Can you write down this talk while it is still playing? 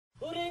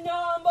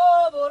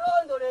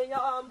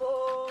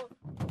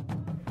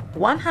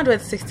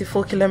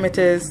164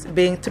 kilometers,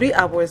 being 3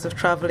 hours of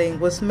traveling,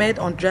 was made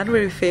on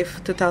January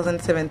 5,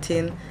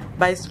 2017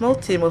 by a small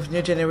team of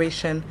New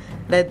Generation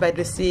led by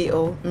the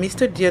CEO,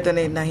 Mr.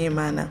 Dieudonne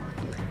NAHIMANA.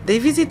 They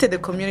visited the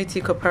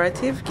Community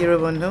Cooperative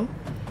Gir'Ubuntu,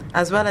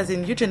 as well as a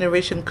New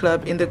Generation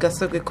club in the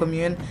Gasorwe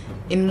Commune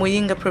in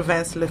Muyinga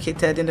province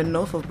located in the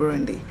north of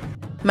Burundi.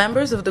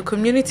 Members of the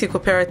Community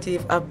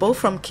Cooperative are both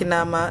from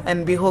Kinama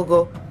and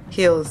Bihogo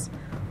Hills,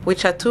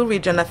 which are 2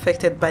 regions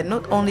affected by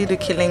not only the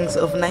killings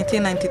of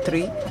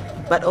 1993,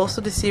 but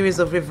also the series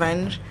of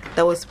revenge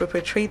that was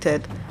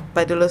perpetrated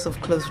by the loss of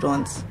close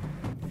ones.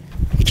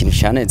 Ikintu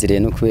cyanezereye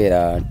no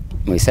kubera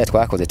mu isa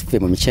twakoze tuvuye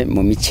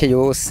mu mice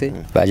yose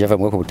baje bava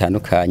mu bwoko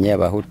butandukanye,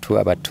 abahutu,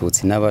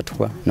 abatutsi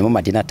n'abatwa no mu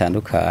madini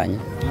atandukanye.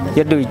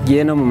 Iyo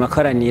dugiye no mu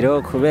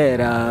makoraniro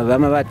kubera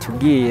bama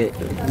batubwiye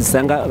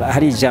usanga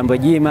hari ijambo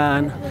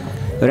ry'Imana,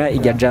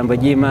 iryo jambo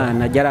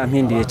ry'Imana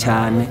ryarampinduye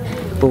cyane.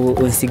 Ubu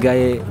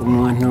unsigaye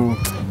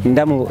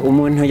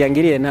umuntu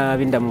yangiriye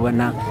nabi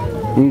ndamubona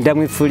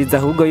ndamwifuriza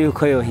ahubwo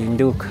yuko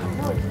yohinduka.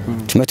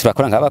 Tumwe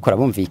turakora nk'abakora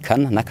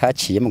bumvikana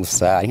nakaciyemo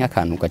gusa ari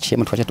nk'akantu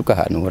gaciyemo twaje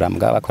tugahanura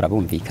mbwa bakora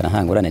bumvikana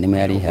nta ngorane nimwe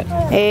yari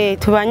ihari.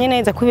 Tubanye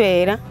neza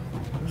kubera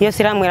iyo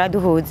siramwe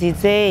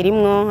raduhuzize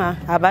irimwo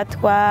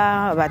abatwa,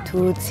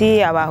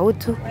 abatutsi,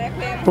 abahutu,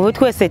 ubu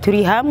twese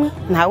turi hamwe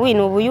nta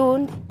wino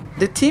ubuyundi.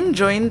 The team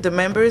joined the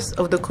members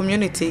of the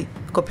community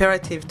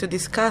cooperative to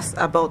discuss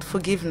about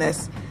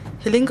forgiveness,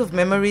 healing of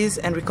memories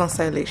and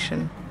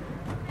reconciliation.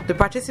 The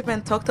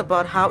participants talked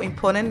about how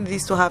important it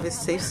is to have a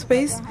safe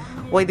space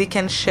where they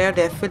can share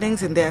their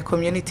feelings and their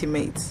community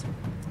mates.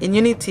 In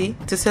unity,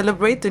 to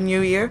celebrate the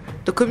new year,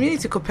 the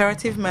community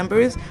cooperative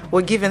members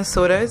were given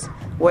sodas,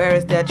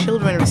 whereas their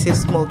children received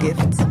small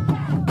gifts.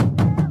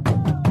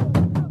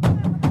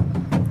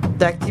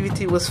 The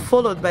activity was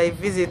followed by a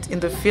visit in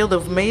the field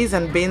of maize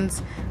and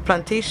beans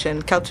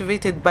plantation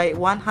cultivated by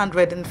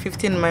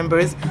 115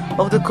 members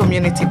of the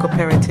community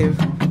cooperative.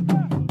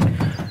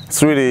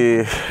 It's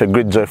really a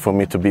great joy for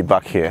me to be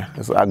back here.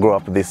 I grew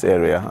up in this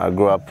area. I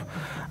grew up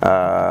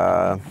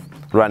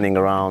running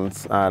around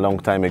a long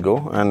time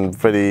ago, and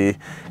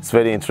it's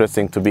very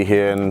interesting to be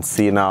here and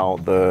see now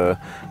the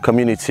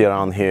community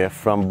around here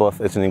from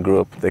both ethnic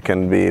groups. They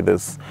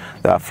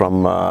are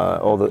from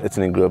all the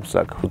ethnic groups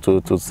like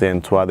Hutu, Tutsi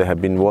and Twa. They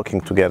have been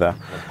working together.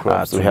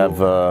 We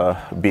have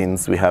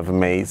beans, we have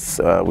maize,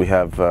 we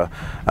have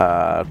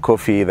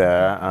coffee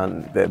there,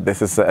 and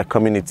this is a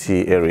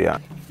community area.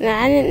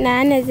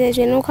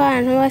 Nanezejwe nuko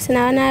abantu bose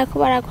nabona ko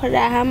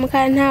barakorera hamwe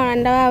kandi nta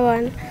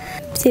ndababona.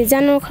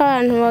 Byiza nuko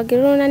abantu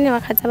bagira urunani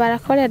bakaza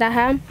barakorera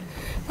hamwe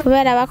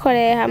kubera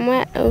bakoreye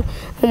hamwe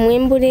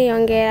umwimbu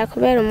uriyongera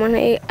kubera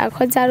umuntu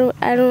akoze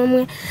ari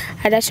umwe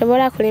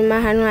adashobora kurima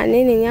ahantu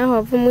hanini nyaho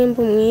hava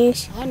umwimbu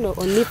mwinshi. Hano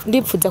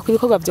ndipfuza ko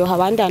ibikorwa byo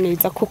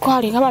habandaniriza kuko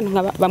hari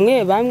nk'abantu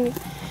bamwe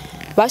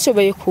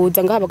bashoboye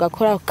kuza ngaha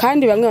bagakora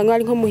kandi bamwe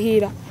ari nko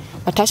muhira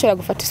batashobora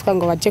gufata isuka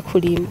ngo baje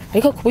kurima,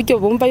 ariko ku buryo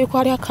bumva yuko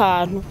hari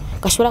akantu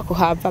gashobora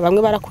kuhava bamwe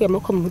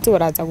barakuyemo ko mu byo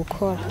baraza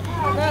gukora.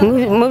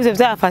 Mu byo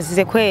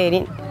byafasize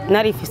kweri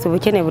narifise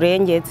ubukene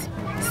burengeze,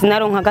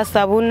 sinaronka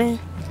gasabune,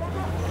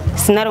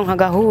 sinaronka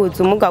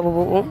gahuzu, umugabo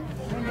ubu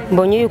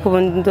mbonye yuko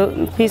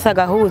mfisa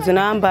gahuzu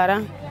nambara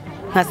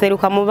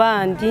nkaseruka mu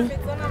bandi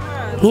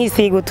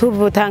nkisiga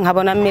utuvuta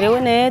nkabona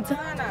merewe neza,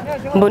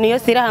 mbona iyo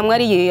sira hamwe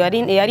ari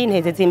yari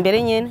intezeze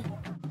imbere nyene.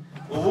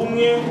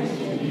 Ubumwe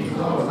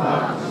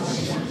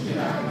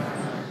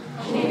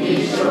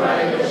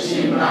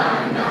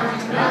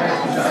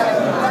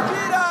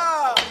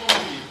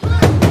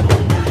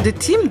The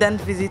team then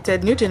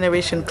visited New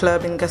Generation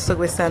Club in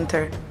Gasorwe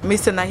Center.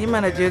 Mr.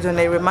 NAHIMANA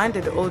Dieudonne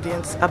reminded the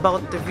audience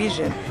about the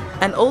vision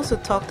and also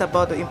talked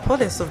about the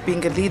importance of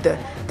being a leader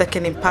that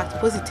can impact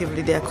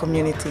positively their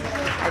community.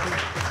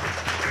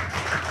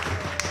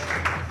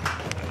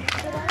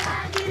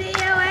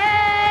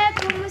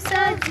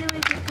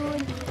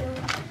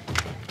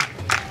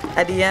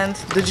 At the end,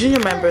 the junior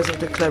members of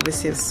the club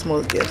received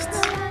small gifts.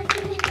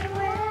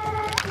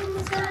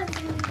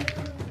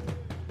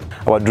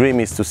 Our dream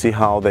is to see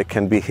how they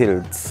can be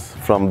healed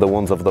from the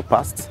wounds of the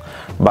past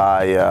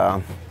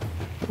by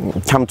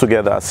come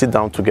together, sit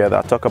down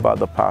together, talk about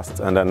the past,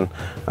 and then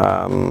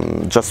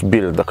just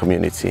build the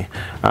community.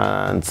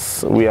 And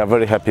we are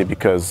very happy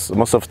because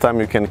most of the time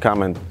you can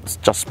come and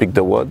just speak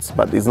the words,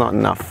 but it's not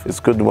enough. It's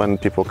good when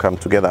people come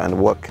together and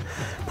work,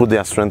 put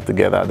their strength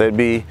together. They'll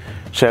be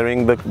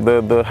sharing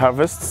the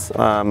harvests,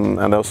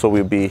 and also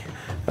we'll be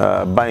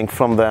buying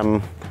from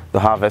them the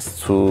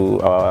harvest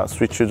to our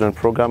Street Children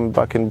program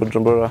back in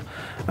Bujumbura,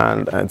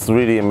 and it's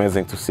really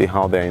amazing to see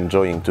how they're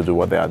enjoying to do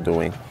what they are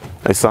doing.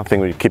 It's something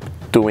we keep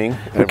doing.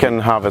 We can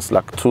harvest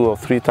like 2 or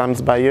 3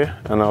 times by year,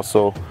 and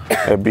also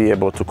be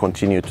able to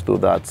continue to do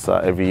that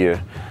every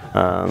year.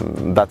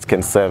 That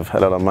can save a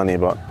lot of money,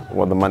 but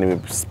what the money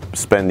we're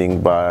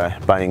spending by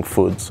buying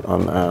foods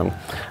on,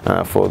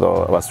 for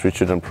our Street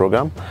Children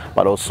program,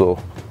 but also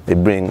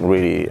it brings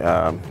really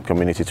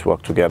community to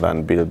work together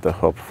and build the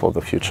hope for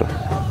the future.